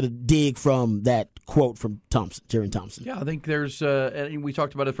was able to dig from that quote from Jerrin Thompson. Yeah, I think there's and we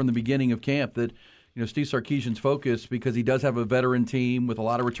talked about it from the beginning of camp that Steve Sarkisian's focus, because he does have a veteran team with a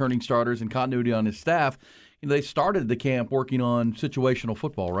lot of returning starters and continuity on his staff. They started the camp working on situational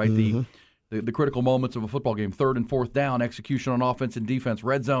football, right? Mm-hmm. The critical moments of a football game, 3rd and 4th down, execution on offense and defense,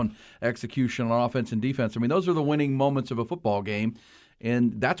 red zone execution on offense and defense. I mean, those are the winning moments of a football game,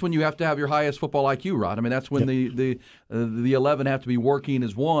 and that's when you have to have your highest football IQ, Rod. I mean, that's when the 11 have to be working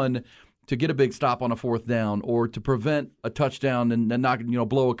as one to get a big stop on a 4th down, or to prevent a touchdown and not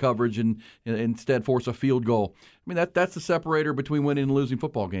blow a coverage and instead force a field goal. I mean, that's the separator between winning and losing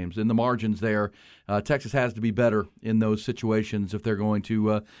football games. In the margins there, Texas has to be better in those situations if they're going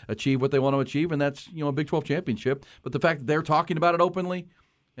to achieve what they want to achieve, and that's a Big 12 championship. But the fact that they're talking about it openly,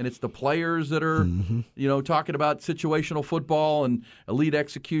 and it's the players that are talking about situational football and elite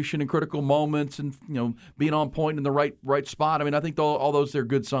execution and critical moments and being on point in the right spot. I mean, I think all those are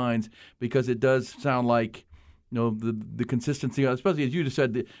good signs, because it does sound like the consistency, especially as you just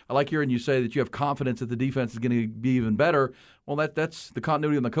said. I like hearing you say that you have confidence that the defense is going to be even better. Well, that's the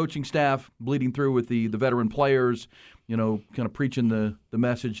continuity on the coaching staff bleeding through with the veteran players, kind of preaching the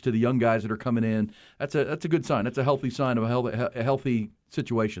message to the young guys that are coming in. That's a good sign. That's a healthy sign of a healthy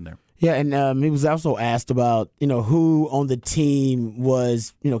situation there. Yeah, and he was also asked about, who on the team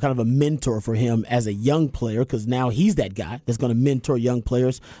was, kind of a mentor for him as a young player, because now he's that guy that's going to mentor young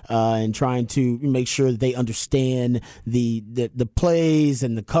players and trying to make sure that they understand the plays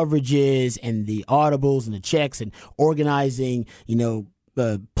and the coverages and the audibles and the checks and organizing,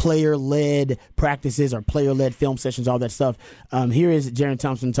 player-led practices or player-led film sessions, all that stuff. Here is Jerrin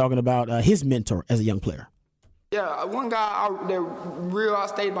Thompson talking about his mentor as a young player. Yeah, one guy I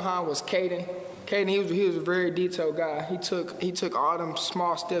stayed behind was Caden. Caden, he was a very detailed guy. He took all them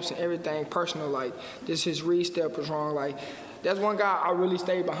small steps and everything personal. Like, this his read step was wrong. Like, that's one guy I really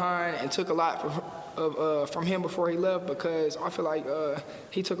stayed behind and took a lot from him before he left, because I feel like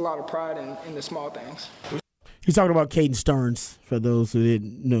he took a lot of pride in the small things. He's talking about Caden Stearns, for those who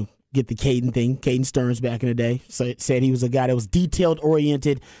didn't get the Caden thing. Caden Stearns back in the day said he was a guy that was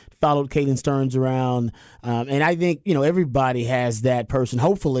detailed-oriented, followed Caden Stearns around. And I think, everybody has that person.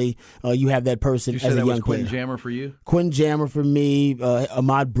 Hopefully, you have that person as a young player. Quinn Jammer for you? Quinn Jammer for me.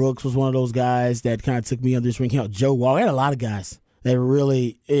 Ahmad Brooks was one of those guys that kind of took me under his wing. Joe Walker. I had a lot of guys that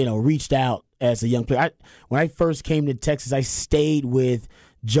really, reached out as a young player. When I first came to Texas, I stayed with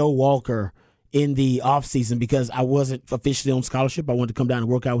Joe Walker in the offseason because I wasn't officially on scholarship. I wanted to come down and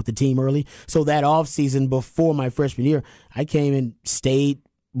work out with the team early. So that offseason before my freshman year, I came and stayed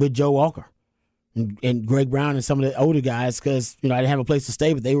with Joe Walker and Greg Brown and some of the older guys, because I didn't have a place to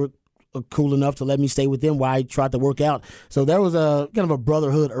stay, but they were cool enough to let me stay with them while I tried to work out. So there was a kind of a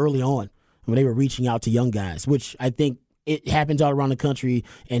brotherhood early on when they were reaching out to young guys, which I think it happens all around the country,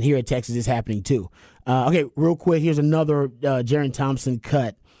 and here at Texas it's happening too. Okay, real quick, here's another Jerrin Thompson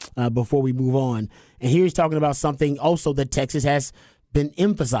cut before we move on. And here he's talking about something also that Texas has been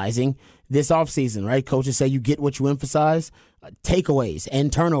emphasizing this offseason, right? Coaches say you get what you emphasize. Takeaways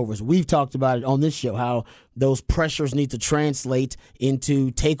and turnovers. We've talked about it on this show, how those pressures need to translate into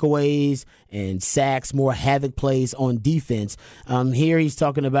takeaways and sacks, more havoc plays on defense. Here he's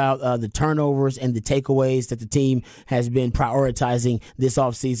talking about the turnovers and the takeaways that the team has been prioritizing this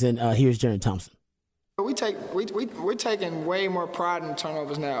offseason. Here's Jerrin Thompson. We're taking way more pride in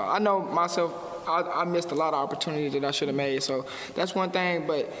turnovers now. I know myself, I missed a lot of opportunities that I should have made, so that's one thing,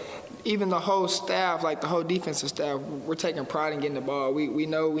 but even the whole staff, like the whole defensive staff, we're taking pride in getting the ball. We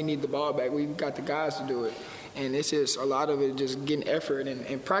know we need the ball back. We've got the guys to do it. And it's just a lot of it just getting effort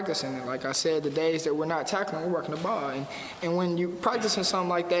and practicing. And like I said, the days that we're not tackling, we're working the ball. And when you practicing something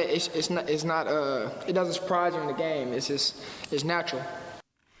like that, it doesn't surprise you in the game. It's natural.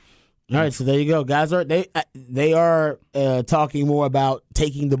 All right, so there you go, guys. They are talking more about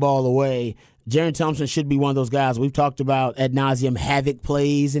taking the ball away. Jerrin Thompson should be one of those guys. We've talked about ad nauseum havoc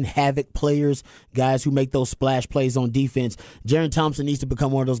plays and havoc players, guys who make those splash plays on defense. Jerrin Thompson needs to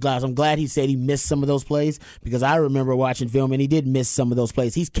become one of those guys. I'm glad he said he missed some of those plays because I remember watching film and he did miss some of those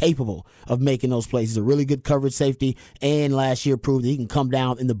plays. He's capable of making those plays. He's a really good coverage safety, and last year proved that he can come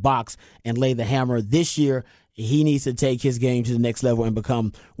down in the box and lay the hammer. This year, he needs to take his game to the next level and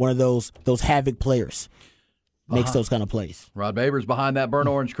become one of those havoc players. Makes those kind of plays. Rod Babers behind that burnt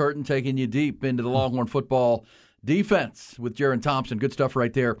orange curtain, taking you deep into the Longhorn football defense with Jerrin Thompson. Good stuff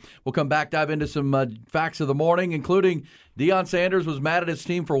right there. We'll come back, dive into some facts of the morning, including Deion Sanders was mad at his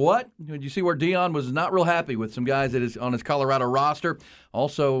team for what? Did you see where Deion was not real happy with some guys that is on his Colorado roster?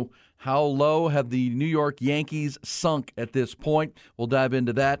 Also, how low have the New York Yankees sunk at this point? We'll dive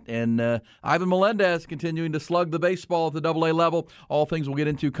into that. And Ivan Melendez continuing to slug the baseball at the AA level. All things we'll get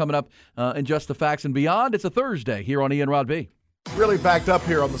into coming up in Just the Facts and Beyond. It's a Thursday here on Ian Rod B. Really backed up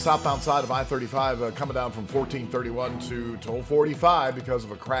here on the southbound side of I-35, coming down from 1431 to toll 45 because of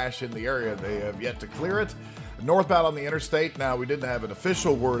a crash in the area. They have yet to clear it. Northbound on the interstate, now we didn't have an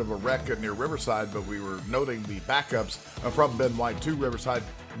official word of a wreck near Riverside, but we were noting the backups from Ben White to Riverside.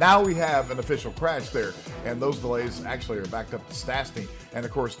 Now we have an official crash there, and those delays actually are backed up to Stastny. And,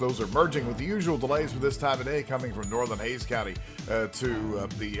 of course, those are merging with the usual delays for this time of day coming from northern Hays County to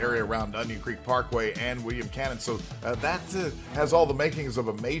the area around Onion Creek Parkway and William Cannon. So that has all the makings of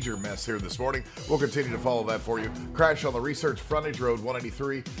a major mess here this morning. We'll continue to follow that for you. Crash on the Research Frontage Road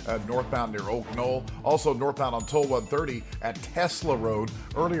 183 northbound near Oak Knoll. Also northbound on Toll 130 at Tesla Road.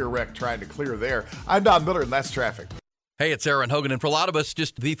 Earlier wreck trying to clear there. I'm Don Miller, and that's traffic. Hey, it's Aaron Hogan, and for a lot of us,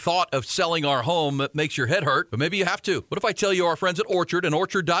 just the thought of selling our home makes your head hurt, but maybe you have to. What if I tell you our friends at Orchard and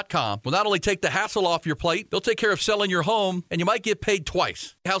Orchard.com will not only take the hassle off your plate, they'll take care of selling your home, and you might get paid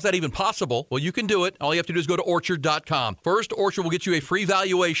twice. How's that even possible? Well, you can do it. All you have to do is go to Orchard.com. First, Orchard will get you a free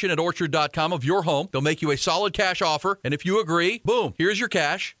valuation at Orchard.com of your home. They'll make you a solid cash offer, and if you agree, boom, here's your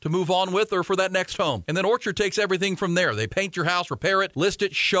cash to move on with or for that next home. And then Orchard takes everything from there. They paint your house, repair it, list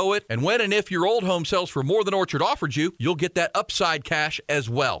it, show it, and when and if your old home sells for more than Orchard offered you, you'll get that upside cash as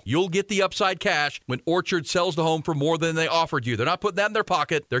well. You'll get the upside cash when Orchard sells the home for more than they offered you. They're not putting that in their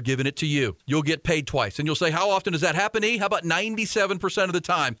pocket. They're giving it to you. You'll get paid twice. And you'll say, how often does that happen, E? How about 97% of the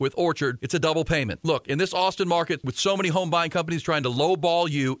time with Orchard, it's a double payment. Look, in this Austin market with so many home buying companies trying to lowball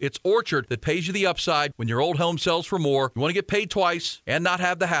you, it's Orchard that pays you the upside when your old home sells for more. You want to get paid twice and not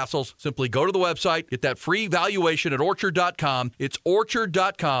have the hassles. Simply go to the website, get that free valuation at Orchard.com. It's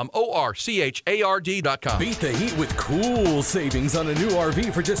Orchard.com, Orchard.com. Beat the heat with cool savings on a new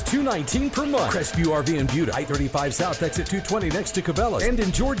RV for just $219 per month. Crestview RV in Buda, I-35 South, exit 220 next to Cabela's. And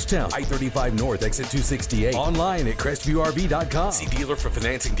in Georgetown, I-35 North, exit 268. Online at CrestviewRV.com. See dealer for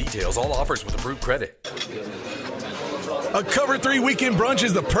financing details. All offers with approved credit. A Cover 3 weekend brunch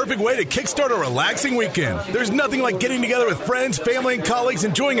is the perfect way to kickstart a relaxing weekend. There's nothing like getting together with friends, family, and colleagues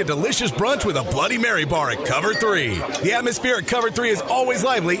enjoying a delicious brunch with a Bloody Mary bar at Cover 3. The atmosphere at Cover 3 is always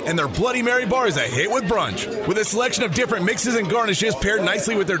lively, and their Bloody Mary bar is a hit with brunch. With a selection of different mixes and garnishes paired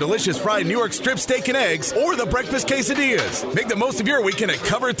nicely with their delicious fried New York strip steak and eggs, or the breakfast quesadillas. Make the most of your weekend at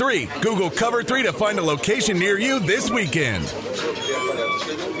Cover 3. Google Cover 3 to find a location near you this weekend.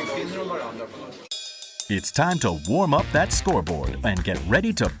 It's time to warm up that scoreboard and get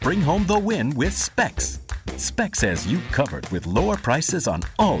ready to bring home the win with Specs. Specs has you covered with lower prices on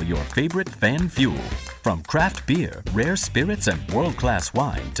all your favorite fan fuel. From craft beer, rare spirits, and world-class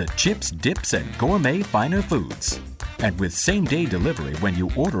wine to chips, dips, and gourmet finer foods. And with same-day delivery when you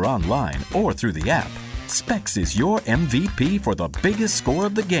order online or through the app, Specs is your MVP for the biggest score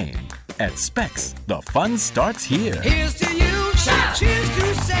of the game. At Specs, the fun starts here. Here's to you, cheers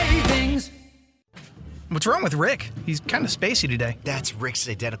to savings. What's wrong with Rick? He's kind of spacey today. That's Rick's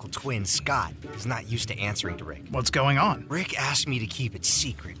identical twin, Scott. He's not used to answering to Rick. What's going on? Rick asked me to keep it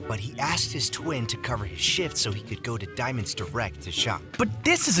secret, but he asked his twin to cover his shift so he could go to Diamonds Direct to shop. But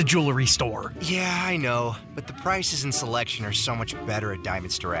this is a jewelry store. Yeah, I know, but the prices and selection are so much better at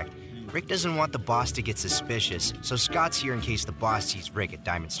Diamonds Direct. Rick doesn't want the boss to get suspicious, so Scott's here in case the boss sees Rick at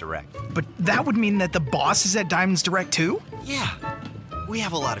Diamonds Direct. But that would mean that the boss is at Diamonds Direct too? Yeah, we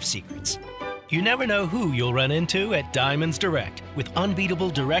have a lot of secrets. You never know who you'll run into at Diamonds Direct. With unbeatable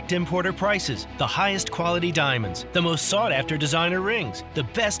direct importer prices, the highest quality diamonds, the most sought-after designer rings, the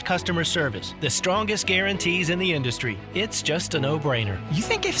best customer service, the strongest guarantees in the industry. It's just a no-brainer. You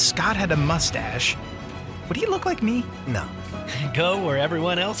think if Scott had a mustache, would he look like me? No. Go where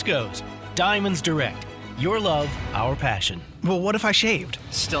everyone else goes. Diamonds Direct. Your love, our passion. Well, what if I shaved?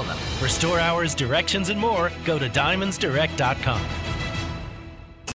 Still no. For store hours, directions, and more, go to diamondsdirect.com.